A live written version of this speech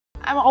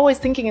I'm always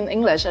thinking in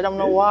English. I don't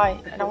know why.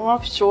 I'm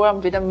not sure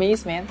I'm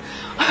Vietnamese, man.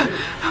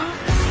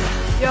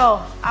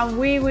 Yo,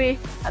 I'm Wiwi.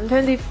 I'm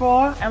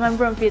 24 and I'm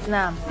from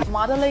Vietnam.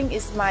 Modeling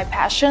is my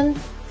passion.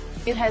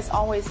 It has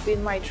always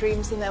been my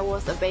dream since I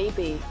was a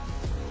baby.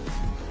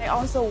 I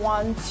also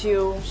want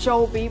to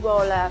show people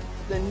that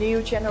the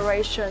new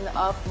generation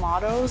of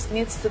models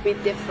needs to be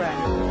different.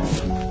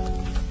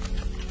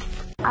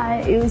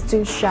 I used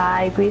to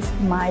shy with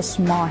my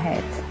small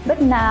head,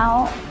 but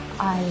now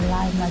I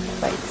like my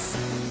face.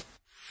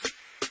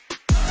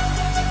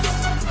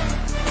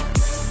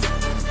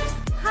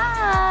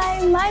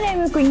 Hi, my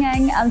name is Quỳnh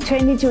Anh. I'm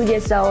 22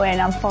 years old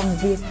and I'm from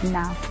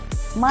Vietnam.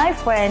 My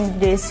friend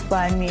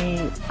described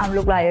me, I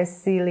look like a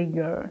silly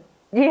girl.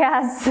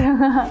 Yes,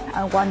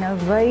 I want to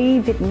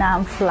raise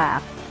Vietnam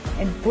flag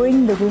and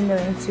bring the winner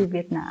into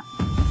Vietnam.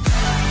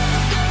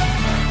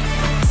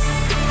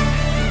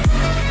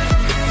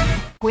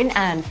 Quỳnh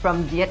Anh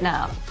from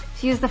Vietnam.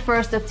 She is the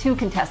first of 2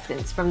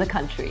 contestants from the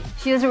country.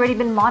 She has already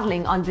been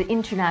modeling on the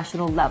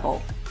international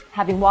level,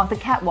 having walked the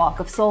catwalk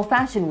of Seoul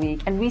Fashion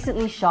Week and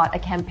recently shot a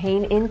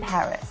campaign in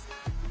Paris.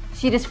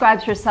 She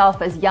describes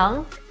herself as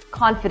young,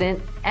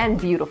 confident, and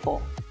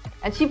beautiful,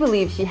 and she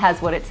believes she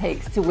has what it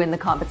takes to win the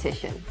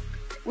competition.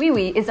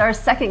 Wiwi is our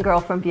second girl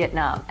from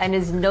Vietnam and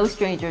is no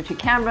stranger to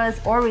cameras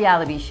or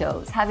reality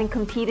shows, having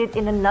competed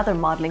in another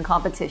modeling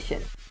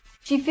competition.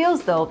 She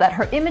feels, though, that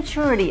her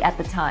immaturity at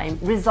the time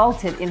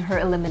resulted in her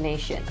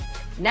elimination.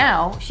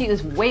 Now, she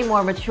is way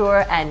more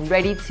mature and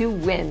ready to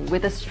win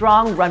with a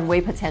strong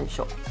runway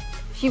potential.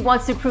 She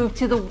wants to prove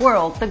to the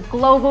world the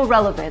global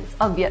relevance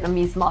of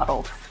Vietnamese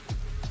models.